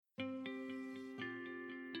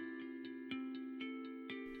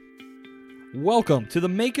Welcome to the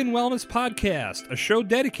Making Wellness Podcast, a show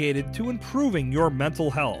dedicated to improving your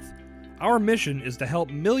mental health. Our mission is to help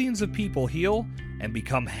millions of people heal and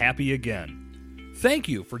become happy again. Thank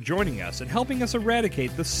you for joining us and helping us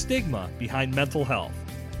eradicate the stigma behind mental health.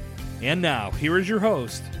 And now, here is your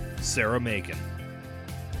host, Sarah Macon.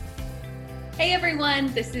 Hey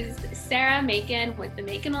everyone, this is Sarah Macon with the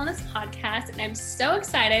Making Wellness Podcast, and I'm so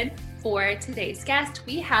excited for today's guest.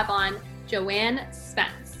 We have on Joanne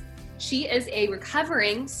Spence. She is a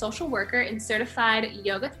recovering social worker and certified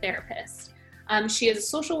yoga therapist. She has a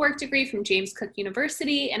social work degree from James Cook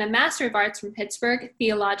University and a Master of Arts from Pittsburgh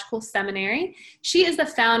Theological Seminary. She is the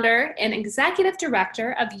founder and executive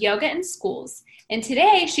director of Yoga in Schools. And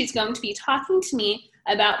today she's going to be talking to me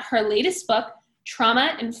about her latest book,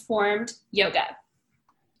 Trauma-Informed Yoga.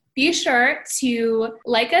 Be sure to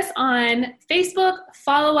like us on Facebook,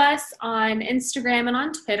 follow us on Instagram and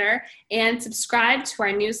on Twitter, and subscribe to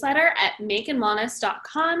our newsletter at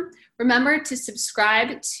makingwellness.com. Remember to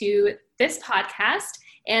subscribe to this podcast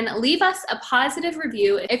and leave us a positive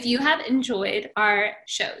review if you have enjoyed our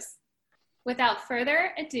shows. Without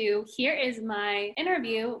further ado, here is my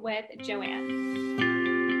interview with Joanne.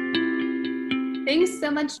 Thanks so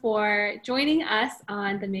much for joining us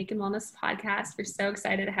on the Making Wellness Podcast. We're so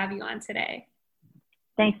excited to have you on today.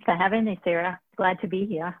 Thanks for having me, Sarah. Glad to be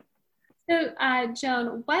here. So,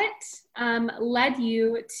 Joan, what led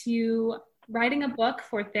you to writing a book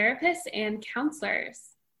for therapists and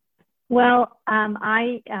counselors? Well,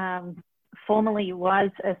 I formerly was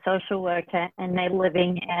a social worker and made a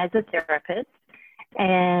living as a therapist.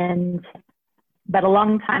 But a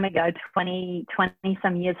long time ago, 20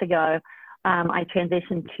 some years ago, I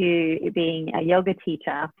transitioned to being a yoga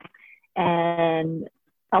teacher, and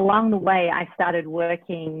along the way I started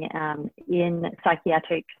working in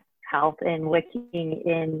psychiatric health and working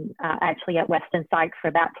in actually at Western Psych for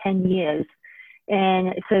about 10 years.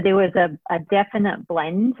 And so there was a definite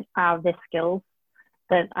blend of the skills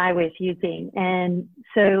that I was using. And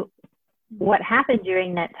so what happened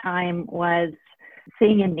during that time was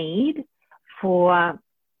seeing a need for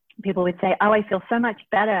people would say, oh, I feel so much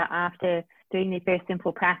better after doing these very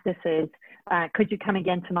simple practices. Could you come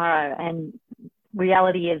again tomorrow? And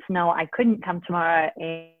reality is, no, I couldn't come tomorrow.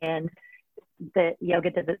 And the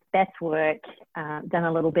yoga does its best work, done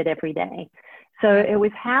a little bit every day. So it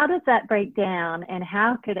was, how does that break down? And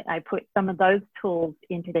how could I put some of those tools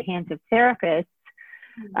into the hands of therapists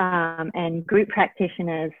and group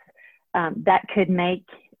practitioners that could make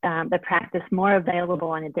the practice more available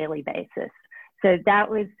on a daily basis? So that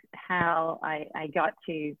was how I got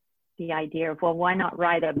to the idea of, well, why not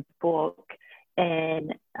write a book?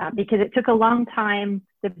 And because it took a long time,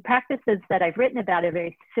 the practices that I've written about are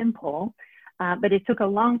very simple, but it took a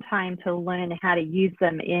long time to learn how to use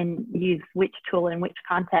them use which tool in which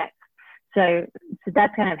context. So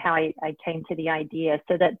that's kind of how I came to the idea,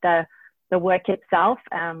 so that the work itself,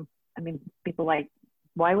 people like,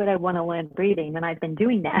 why would I want to learn breathing when I've been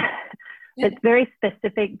doing that? It's very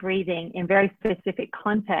specific breathing in very specific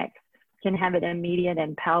context can have an immediate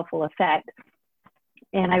and powerful effect.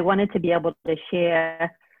 And I wanted to be able to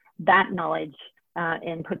share that knowledge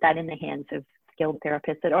and put that in the hands of skilled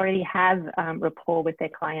therapists that already have rapport with their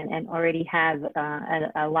client and already have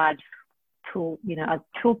a large tool, a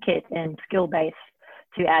toolkit and skill base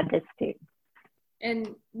to add this to.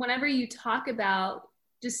 And whenever you talk about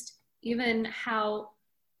just even how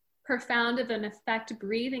profound of an effect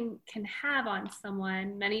breathing can have on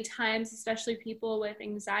someone, many times, especially people with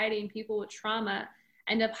anxiety and people with trauma,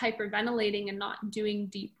 end up hyperventilating and not doing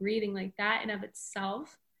deep breathing. Like that in of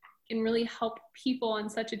itself can really help people on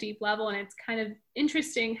such a deep level. And it's kind of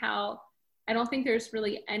interesting how I don't think there's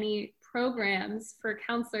really any programs for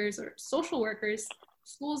counselors or social workers,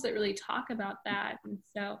 schools that really talk about that. And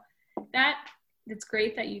so it's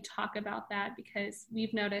great that you talk about that, because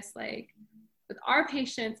we've noticed, like, with our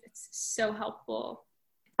patients, it's so helpful.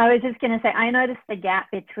 I was just going to say, I noticed the gap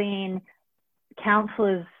between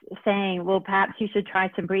counselors saying, well, perhaps you should try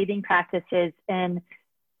some breathing practices, and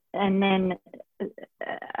then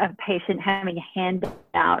a patient having a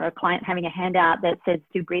handout or a client having a handout that says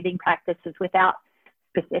do breathing practices without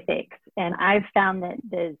specifics. And I've found that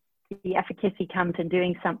the efficacy comes in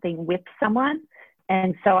doing something with someone.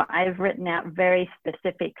 And so I've written out very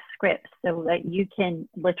specific scripts so that you can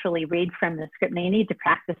literally read from the script. Now, you need to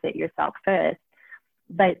practice it yourself first,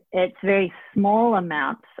 but it's very small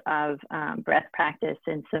amounts of breath practice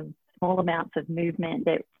and some small amounts of movement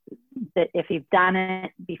that if you've done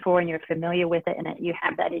it before and you're familiar with it and that you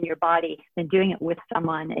have that in your body, then doing it with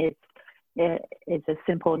someone is a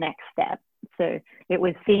simple next step. So it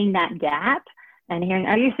was seeing that gap and hearing,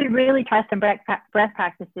 I used to really try some breath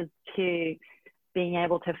practices to being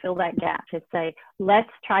able to fill that gap, to say, let's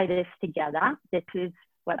try this together. This is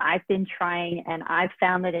what I've been trying, and I've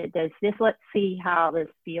found that it does this. Let's see how this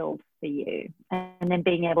feels for you. And then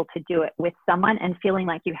being able to do it with someone and feeling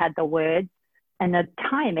like you had the words and the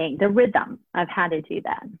timing, the rhythm of how to do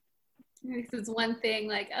that. This is one thing,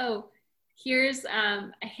 like, oh, here's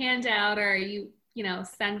a handout, or you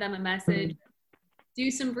send them a message,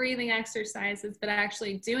 do some breathing exercises, but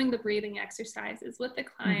actually doing the breathing exercises with the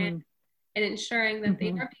client and ensuring that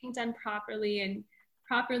they are being done properly, and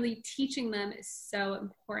properly teaching them is so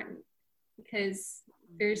important, because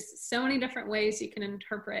there's so many different ways you can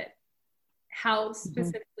interpret how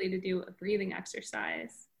specifically to do a breathing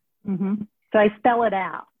exercise. So I spell it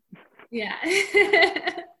out. Yeah.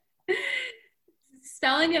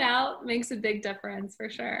 Spelling it out makes a big difference for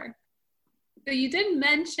sure. So you did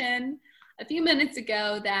mention a few minutes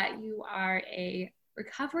ago that you are a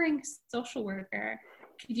recovering social worker.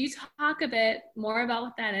 Could you talk a bit more about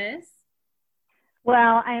what that is?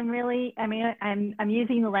 Well, I'm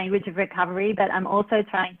using the language of recovery, but I'm also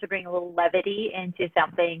trying to bring a little levity into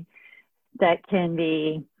something that can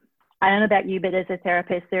be, I don't know about you, but as a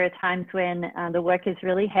therapist, there are times when the work is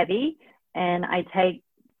really heavy, and I take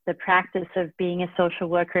the practice of being a social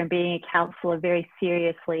worker and being a counselor very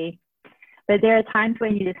seriously. But there are times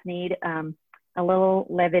when you just need a little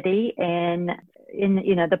levity, and in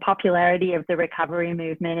the popularity of the recovery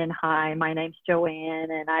movement, and hi, my name's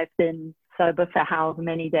Joanne, and I've been sober for how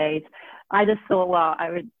many days. I just thought, well,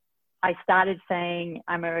 I started saying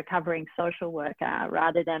I'm a recovering social worker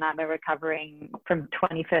rather than I'm a recovering from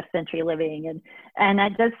 21st century living. And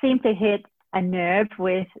that does seem to hit a nerve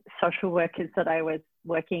with social workers that I was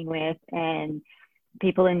working with, and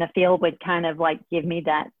people in the field would kind of like give me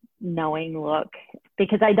that knowing look,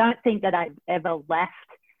 because I don't think that I've ever left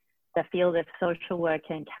the field of social work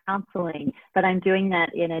and counseling, but I'm doing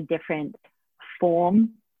that in a different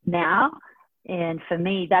form now. And for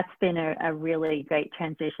me, that's been a really great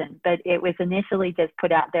transition. But it was initially just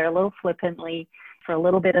put out there a little flippantly for a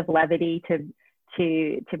little bit of levity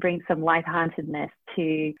to bring some lightheartedness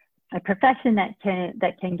to a profession that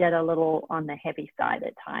can get a little on the heavy side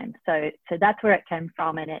at times. So that's where it came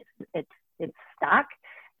from, and it's stuck.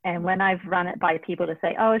 And when I've run it by people to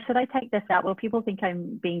say, oh, should I take this out? Well, people think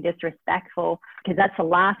I'm being disrespectful, because that's the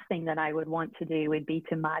last thing that I would want to do, would be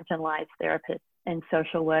to marginalize therapists and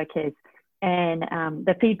social workers. And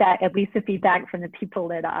the feedback, at least the feedback from the people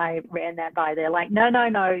that I ran that by, they're like, no,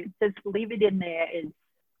 just leave it in there.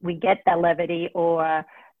 We get that levity, or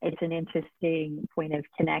it's an interesting point of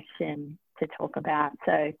connection to talk about.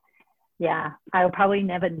 So yeah, I'll probably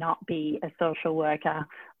never not be a social worker,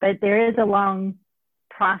 but there is a long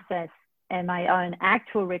process, and my own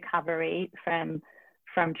actual recovery from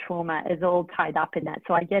trauma is all tied up in that.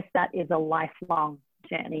 So I guess that is a lifelong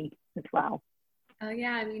journey as well. Oh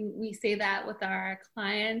yeah, I mean, we say that with our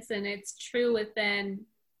clients, and it's true within,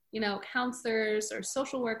 counselors or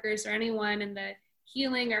social workers or anyone in the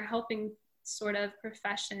healing or helping sort of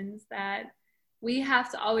professions, that we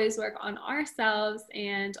have to always work on ourselves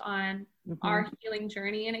and on our healing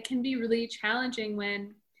journey. And it can be really challenging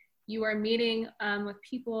when you are meeting with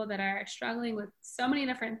people that are struggling with so many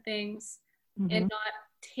different things and not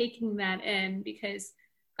taking that in, because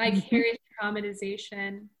vicarious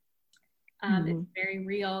traumatization is very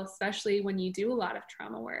real, especially when you do a lot of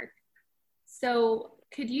trauma work. So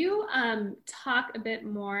could you talk a bit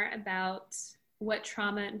more about what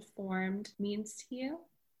trauma-informed means to you?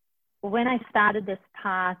 When I started this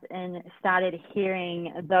path and started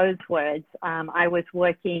hearing those words, I was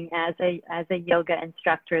working as a yoga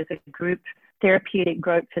instructor, as a therapeutic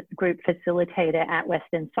group facilitator at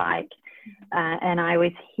Western Psych. And I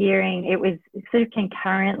was hearing, it was sort of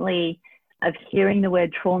concurrently of hearing the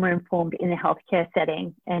word trauma-informed in the healthcare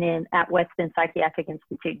setting and at Western Psychiatric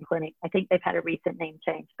Institute and Clinic. I think they've had a recent name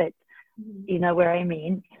change, but you know where I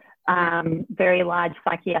mean. Very large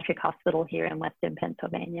psychiatric hospital here in Western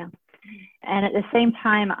Pennsylvania. And at the same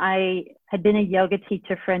time, I had been a yoga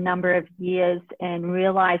teacher for a number of years and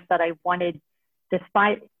realized that I wanted,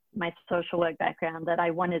 despite my social work background, that I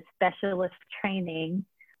wanted specialist training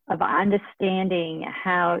of understanding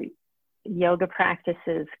how yoga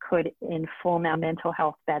practices could inform our mental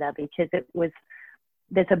health better, because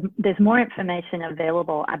there's more information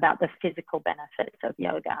available about the physical benefits of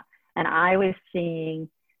yoga. And I was seeing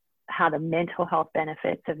how the mental health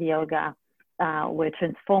benefits of yoga were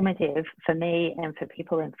transformative for me and for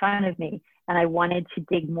people in front of me. And I wanted to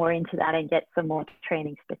dig more into that and get some more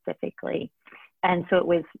training specifically. And so it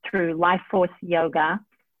was through Life Force Yoga,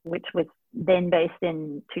 which was then based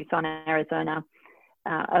in Tucson, Arizona,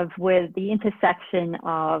 of where the intersection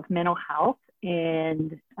of mental health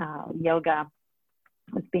and yoga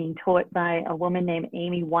was being taught by a woman named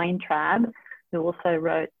Amy Weintraub, who also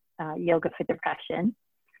wrote Yoga for Depression,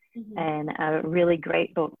 and a really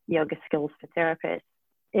great book, Yoga Skills for Therapists.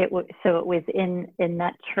 So it was in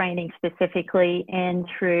that training specifically, and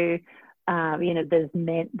through there's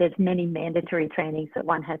many mandatory trainings that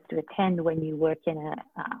one has to attend when you work in a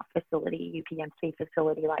facility, UPMC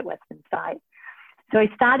facility like Western Side. So I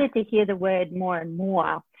started to hear the word more and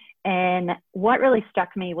more. And what really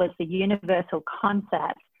struck me was the universal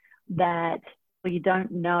concept that you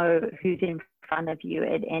don't know who's in front of you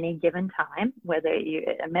at any given time, whether you're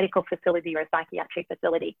a medical facility or a psychiatric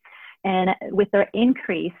facility. And with the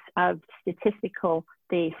increase of statistical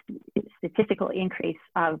increase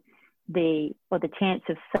of the chance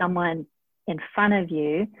of someone in front of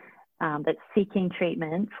you that's seeking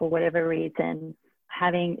treatment for whatever reason,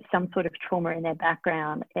 having some sort of trauma in their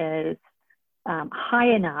background is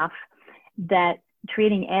high enough that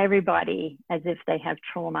treating everybody as if they have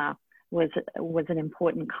trauma was an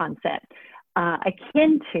important concept.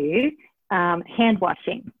 Akin to hand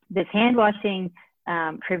washing. Does hand washing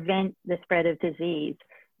prevent the spread of disease?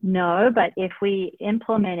 No, but if we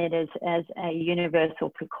implement it as a universal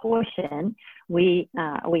precaution, we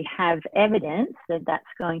have evidence that that's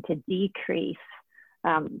going to decrease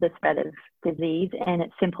the spread of disease, and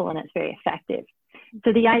it's simple and it's very effective.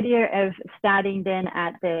 So the idea of starting then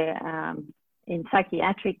at in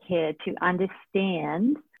psychiatric care to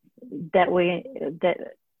understand that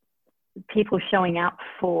people showing up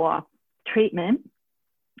for treatment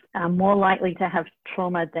are more likely to have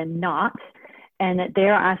trauma than not, and that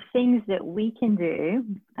there are things that we can do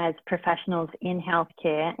as professionals in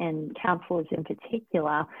healthcare and counselors in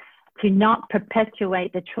particular to not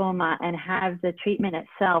perpetuate the trauma and have the treatment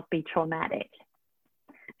itself be traumatic.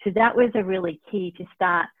 So that was a really key to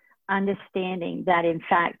start understanding that, in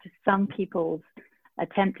fact, some people's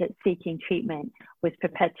attempt at seeking treatment was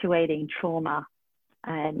perpetuating trauma.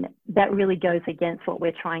 And that really goes against what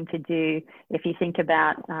we're trying to do. If you think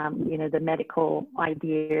about, the medical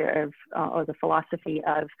idea of, or the philosophy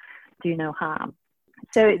of do no harm.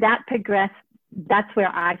 So that progressed. That's where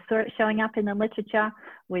I saw it showing up in the literature,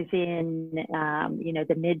 was in,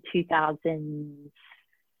 the mid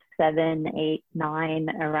 2007, 8, 9,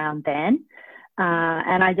 around then.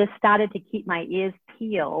 And I just started to keep my ears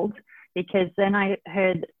peeled, because then I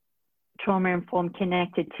heard trauma-informed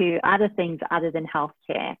connected to other things other than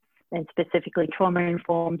healthcare, and specifically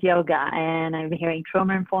trauma-informed yoga. And I'm hearing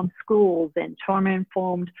trauma-informed schools and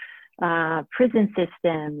trauma-informed prison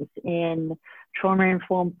systems and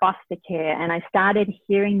trauma-informed foster care. And I started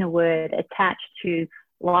hearing the word attached to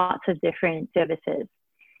lots of different services.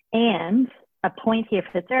 And a point here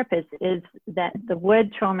for therapists is that the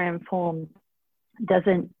word trauma-informed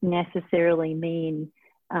doesn't necessarily mean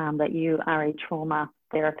that you are a trauma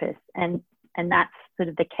therapist. And that's sort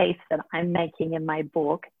of the case that I'm making in my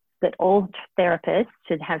book, that all therapists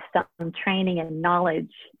should have some training and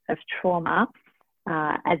knowledge of trauma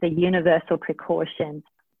as a universal precaution.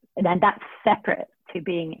 And that's separate to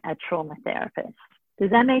being a trauma therapist.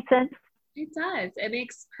 Does that make sense? It does. It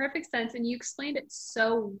makes perfect sense. And you explained it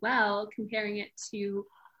so well, comparing it to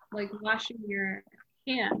like washing your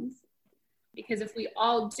hands. Because if we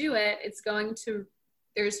all do it,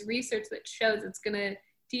 there's research that shows it's going to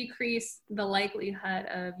decrease the likelihood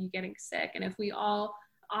of you getting sick. And if we all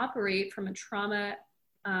operate from a trauma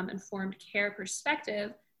informed care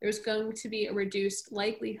perspective, there's going to be a reduced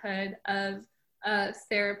likelihood of a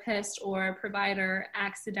therapist or a provider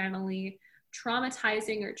accidentally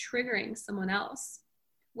traumatizing or triggering someone else.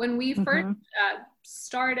 When we first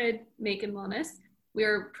started Making Wellness, we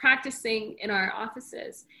were practicing in our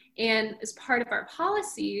offices, and as part of our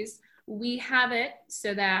policies, we have it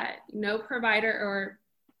so that no provider, or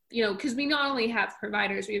because we not only have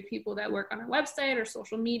providers, we have people that work on our website or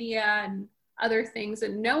social media and other things,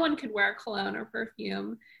 and no one could wear cologne or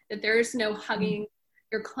perfume, that there is no hugging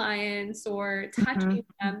your clients or touching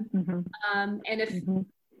them. And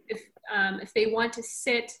if they want to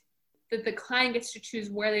sit, that the client gets to choose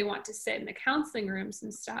where they want to sit in the counseling rooms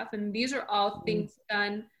and stuff. And these are all things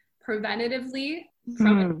done preventatively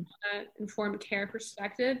from an informed care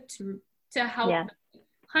perspective to help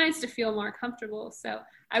clients to feel more comfortable. So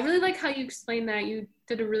I really like how you explained that. You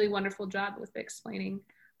did a really wonderful job with explaining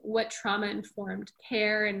what trauma-informed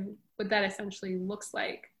care and what that essentially looks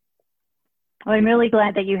like. Well, I'm really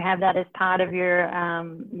glad that you have that as part of your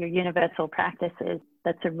universal practices.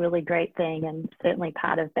 That's a really great thing, and certainly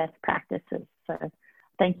part of best practices. So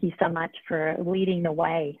thank you so much for leading the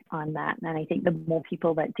way on that. And I think the more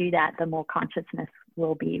people that do that, the more consciousness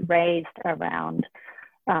will be raised around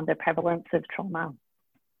the prevalence of trauma.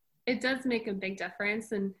 It does make a big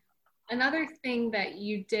difference. And another thing that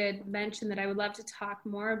you did mention that I would love to talk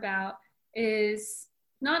more about is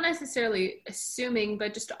not necessarily assuming,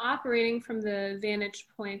 but just operating from the vantage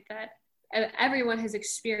point that everyone has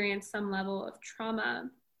experienced some level of trauma.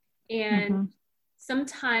 And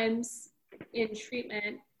sometimes in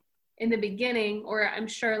treatment, in the beginning, or I'm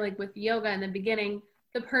sure like with yoga in the beginning,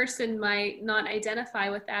 the person might not identify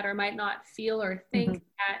with that or might not feel or think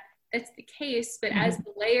that it's the case. But as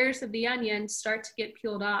the layers of the onion start to get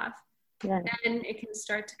peeled off, then it can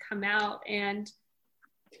start to come out, and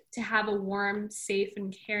to have a warm, safe,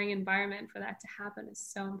 and caring environment for that to happen is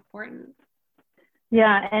so important.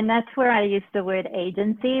 Yeah, and that's where I use the word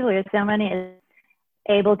agency, where someone is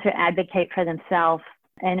able to advocate for themselves.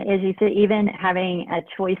 And as you said, even having a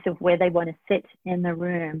choice of where they want to sit in the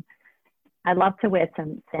room. I love to wear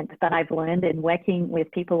some scents, but I've learned in working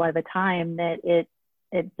with people over time that it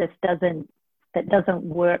just doesn't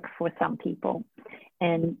work for some people.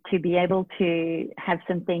 And to be able to have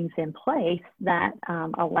some things in place that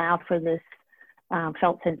allow for this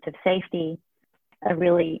felt sense of safety are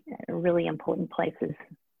really important places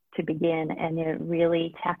to begin. And you're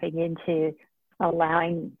really tapping into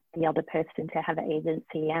allowing the other person to have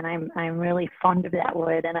agency. And I'm really fond of that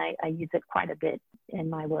word, and I use it quite a bit in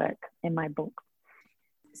my work, in my book.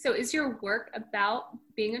 So is your work about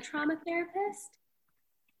being a trauma therapist?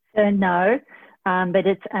 No, but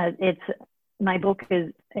it's my book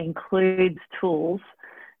includes tools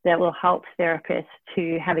that will help therapists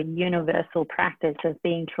to have a universal practice of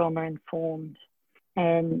being trauma informed.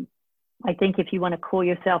 And I think if you want to call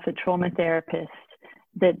yourself a trauma therapist,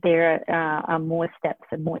 that there are more steps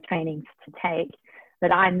and more trainings to take.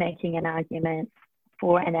 But I'm making an argument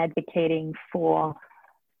for and advocating for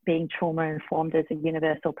being trauma informed as a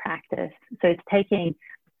universal practice. So it's taking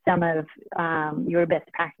some of your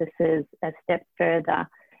best practices a step further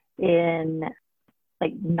in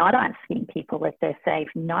like not asking people if they're safe,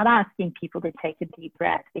 not asking people to take a deep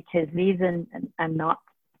breath, because these are not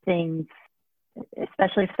things,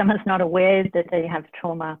 especially if someone's not aware that they have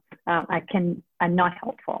trauma, are not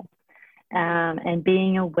helpful. And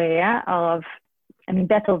being aware of,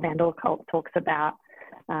 Bessel van der Kolk talks about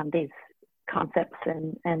these concepts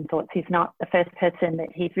and thoughts. He's not the first person that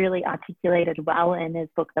he's really articulated well in his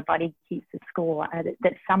book, The Body Keeps the Score,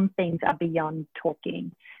 that some things are beyond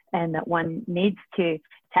talking, and that one needs to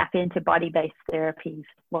tap into body-based therapies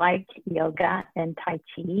like yoga and Tai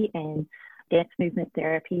Chi and dance movement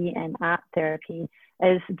therapy and art therapy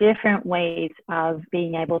as different ways of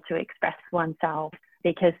being able to express oneself,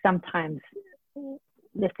 because sometimes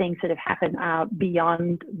the things that have happened are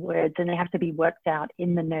beyond words, and they have to be worked out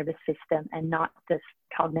in the nervous system and not just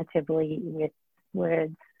cognitively with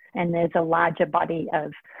words. And there's a larger body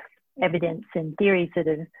of evidence and theories that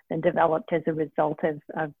have been developed as a result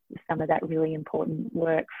of some of that really important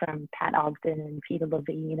work from Pat Ogden and Peter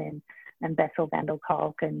Levine and Bessel van der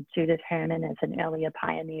Kolk and Judith Herman as an earlier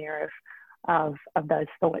pioneer of those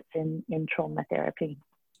thoughts in trauma therapy.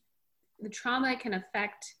 The trauma can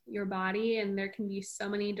affect your body, and there can be so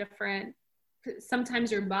many different,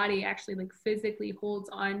 sometimes your body actually like physically holds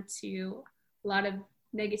on to a lot of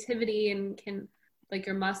negativity and can, like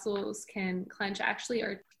your muscles can clench. Actually,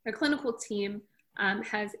 our clinical team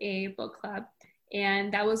has a book club,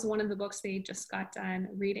 and that was one of the books they just got done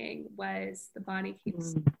reading, was The Body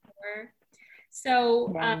Keeps Score.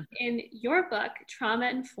 So in your book,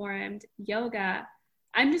 Trauma Informed Yoga,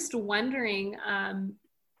 I'm just wondering,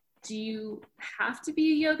 do you have to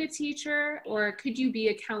be a yoga teacher, or could you be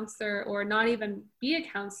a counselor or not even be a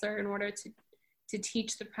counselor in order to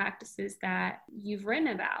teach the practices that you've written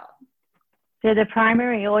about? So the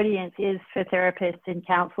primary audience is for therapists and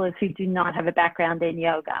counselors who do not have a background in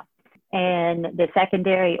yoga. And the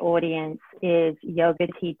secondary audience is yoga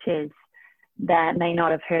teachers that may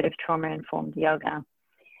not have heard of trauma-informed yoga.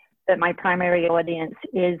 But my primary audience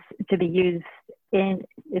is to be used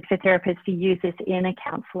it's for therapists to use this in a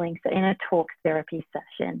counseling, so in a talk therapy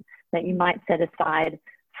session that you might set aside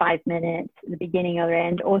 5 minutes at the beginning or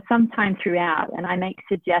end, or sometime throughout. And I make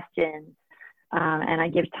suggestions and I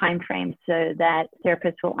give time frames so that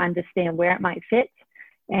therapists will understand where it might fit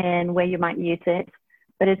and where you might use it.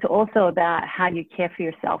 But it's also about how you care for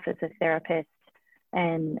yourself as a therapist.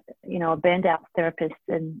 And, burned out therapists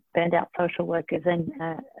and burned out social workers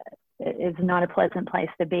is not a pleasant place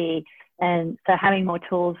to be. And so having more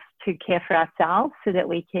tools to care for ourselves so that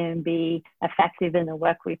we can be effective in the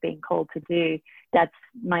work we've been called to do, that's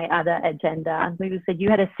my other agenda. And we said, you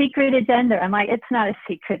had a secret agenda. I'm like, it's not a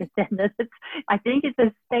secret agenda. I think it's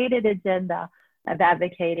a stated agenda of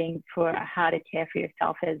advocating for how to care for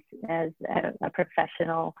yourself as a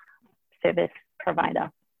professional service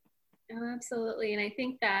provider. Oh, absolutely. And I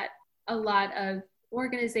think that a lot of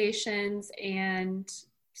organizations and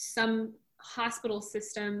some hospital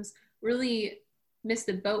systems really miss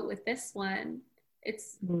the boat with this one.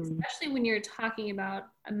 It's especially when you're talking about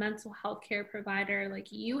a mental health care provider,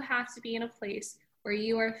 like you have to be in a place where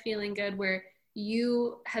you are feeling good, where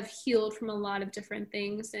you have healed from a lot of different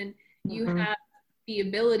things and you have the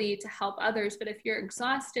ability to help others. But if you're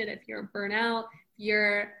exhausted, if you're burnt out, if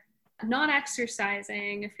you're not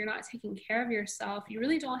exercising, if you're not taking care of yourself, you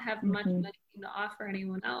really don't have much to offer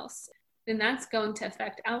anyone else. Then that's going to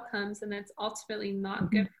affect outcomes, and that's ultimately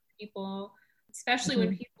not good for people, especially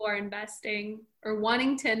when people are investing or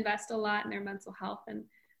wanting to invest a lot in their mental health and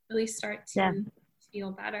really start to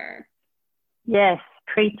feel better. Yes,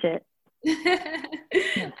 preach it.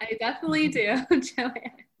 I definitely do,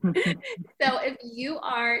 Joanne. So if you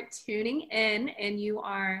are tuning in and you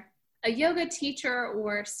are a yoga teacher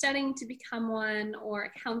or studying to become one or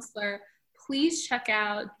a counselor, please check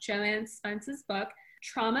out Joanne Spence's book,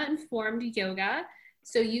 Trauma Informed Yoga,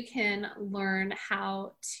 so you can learn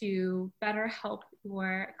how to better help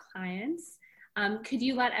your clients. Could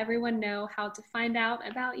you let everyone know how to find out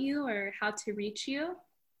about you or how to reach you?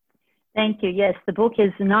 Thank you. Yes, the book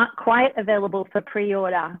is not quite available for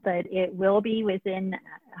pre-order, but it will be within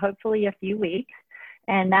hopefully a few weeks.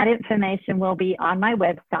 And that information will be on my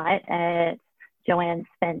website at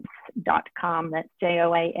joannespence.com. That's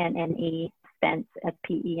JOANNE Spence,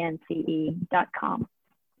 SPENCE.com.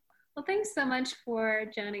 Well, thanks so much for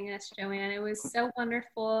joining us, Joanne. It was so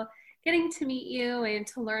wonderful getting to meet you and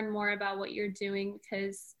to learn more about what you're doing,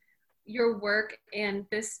 because your work and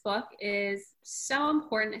this book is so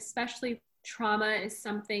important, especially trauma is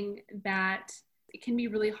something that it can be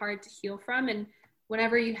really hard to heal from. And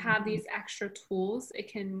whenever you have these extra tools,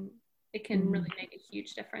 it can really make a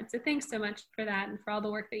huge difference. So thanks so much for that and for all the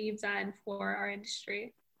work that you've done for our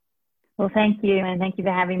industry. Well, thank you. And thank you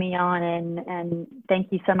for having me on. And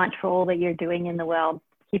thank you so much for all that you're doing in the world.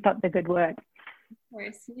 Keep up the good work. Of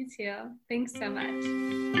course, you too. Thanks so much.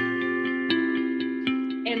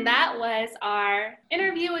 And that was our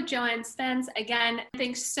interview with Joanne Spence. Again,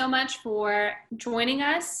 thanks so much for joining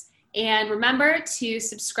us. And remember to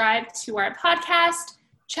subscribe to our podcast.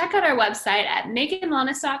 Check out our website at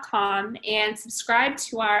makeandwellness.com and subscribe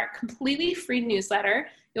to our completely free newsletter.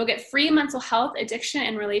 You'll get free mental health, addiction,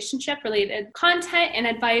 and relationship-related content and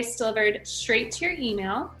advice delivered straight to your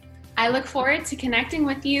email. I look forward to connecting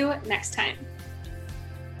with you next time.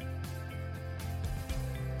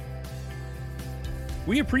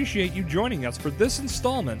 We appreciate you joining us for this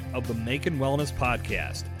installment of the Making Wellness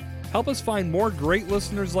Podcast. Help us find more great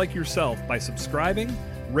listeners like yourself by subscribing,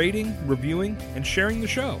 rating, reviewing, and sharing the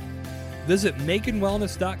show. Visit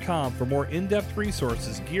makeandwellness.com for more in-depth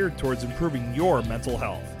resources geared towards improving your mental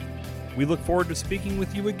health. We look forward to speaking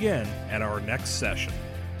with you again at our next session.